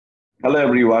Hello,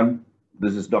 everyone.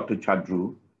 This is Dr.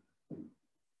 Chadru,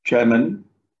 Chairman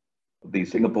of the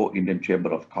Singapore Indian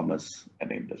Chamber of Commerce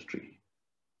and Industry.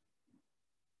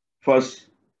 First,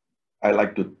 I'd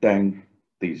like to thank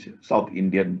the South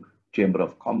Indian Chamber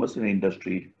of Commerce and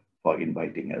Industry for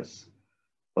inviting us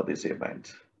for this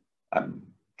event. I'm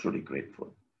truly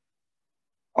grateful.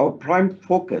 Our prime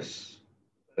focus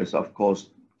is, of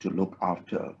course, to look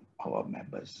after our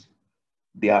members,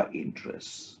 their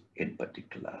interests in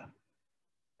particular.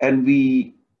 And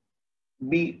we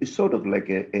sort of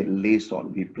like a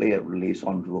liaison, we play a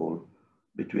liaison role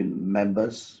between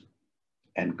members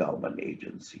and government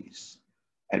agencies.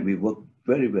 And we work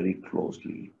very, very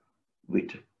closely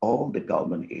with all the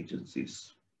government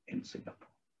agencies in Singapore.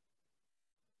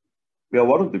 We are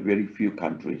one of the very few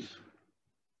countries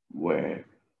where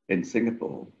in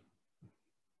Singapore,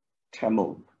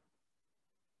 Tamil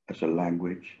as a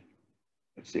language,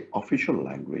 it's the official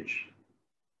language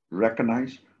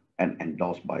recognized and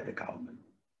endorsed by the government.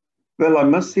 Well, I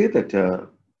must say that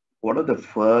one of the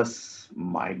first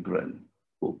migrants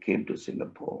who came to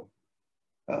Singapore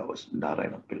was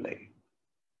Narayana Pillai.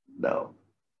 Now,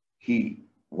 he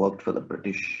worked for the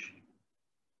British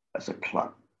as a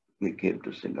clerk. He came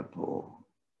to Singapore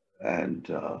and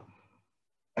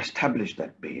established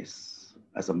that base.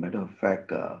 As a matter of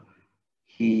fact,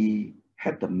 he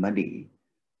had the money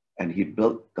and he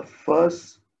built the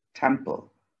first temple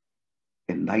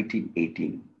in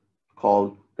 1918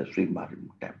 called the Sri Mariamman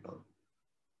Temple.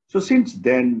 So since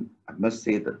then, I must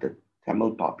say that the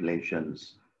Tamil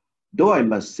populations, though I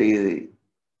must say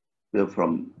they're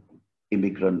from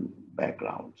immigrant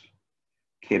backgrounds,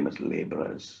 came as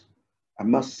laborers, I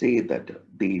must say that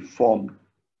they formed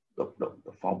the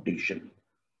foundation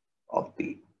of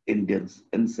the Indians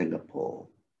in Singapore.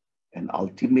 And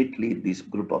ultimately, this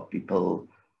group of people,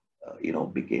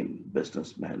 became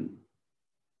businessmen,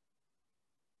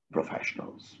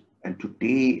 professionals. And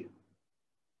today,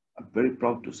 I'm very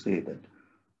proud to say that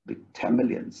the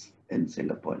Tamilians in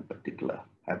Singapore in particular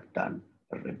have done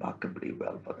remarkably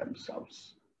well for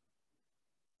themselves.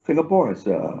 Singapore has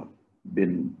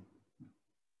been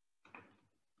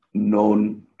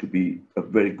known to be a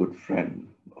very good friend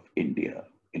of India,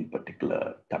 in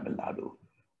particular Tamil Nadu,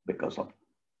 because of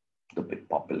the big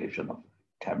population of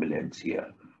Tamilians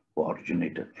here who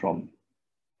originated from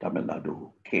Tamil Nadu,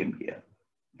 who came here,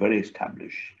 very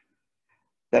established.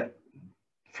 That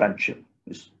friendship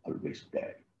is always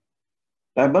there.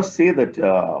 I must say that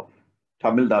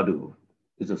Tamil Nadu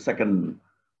is the second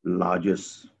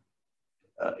largest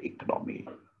economy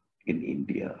in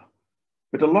India,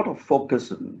 with a lot of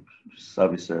focus on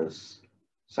services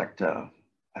sector,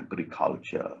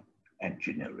 agriculture,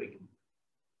 engineering.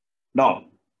 Now,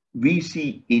 we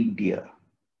see India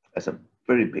as a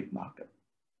very big market.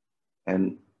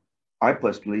 And I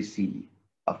personally see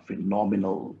a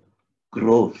phenomenal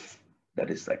growth that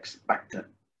is expected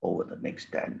over the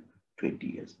next 10, 20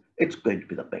 years. It's going to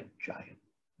be the big giant.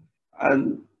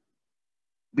 And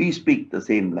we speak the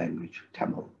same language,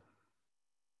 Tamil.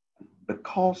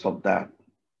 Because of that,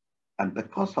 and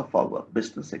because of our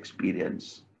business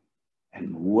experience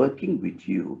and working with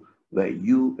you, where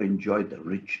you enjoy the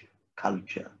rich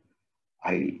culture,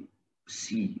 I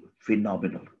see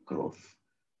phenomenal growth.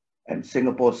 And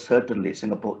Singapore, certainly,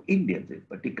 Singapore Indians in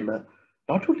particular,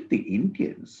 not only the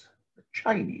Indians, the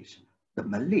Chinese, the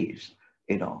Malays,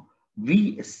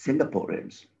 we as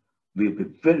Singaporeans, we'll be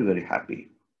very, very happy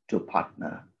to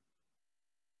partner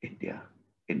India,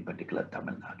 in particular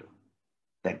Tamil Nadu.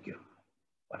 Thank you.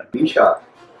 Isha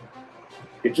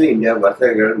idli India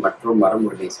வர்த்தகர்கள் மற்றும்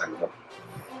மரபுரிமை சங்கம்.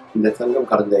 இந்த சங்கம்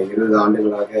கடந்த 20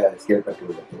 ஆண்டுகளாக செயல்பட்டு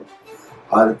உள்ளது.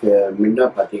 அதுக்கு முன்ன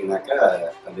பார்த்தீங்கன்னாக்கா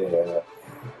அது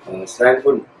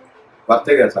ஸ்ராங்குன்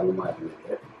வர்த்தக சங்கமாக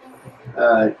இருந்தது.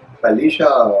 இப்போ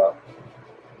லீஷா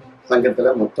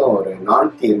சங்கத்தில் மொத்தம் ஒரு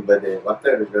 480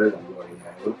 வர்த்தகர்கள் நம்மளுடைய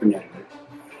உறுப்பினர்கள்.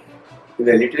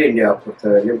 இந்த லிட்டில் இந்தியா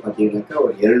பொறுத்தவரையிலும் பார்த்தீங்கன்னாக்கா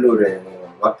ஒரு 700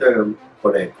 வர்த்தகம்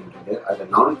கூட இருக்கின்றது.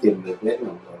 அதில் 480 பேர்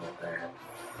நம்மளோட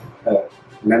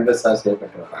மெம்பர்ஸாக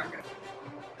செயல்பட்டு வர்றாங்க.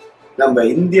 நம்ம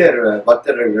இந்தியர்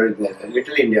வர்த்தகர்கள்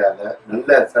லிட்டில் இந்தியாவில் நல்ல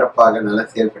சிறப்பாக நல்லா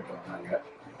செயல்பட்டு வர்றாங்க.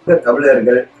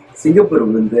 தமிழர்கள் சிங்கப்பூர்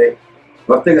வந்து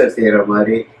வர்த்தகம் செய்கிற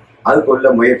மாதிரி அதுக்குள்ள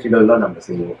முயற்சிகள்லாம் நம்ம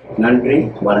செய்வோம். நன்றி,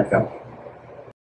 வணக்கம்.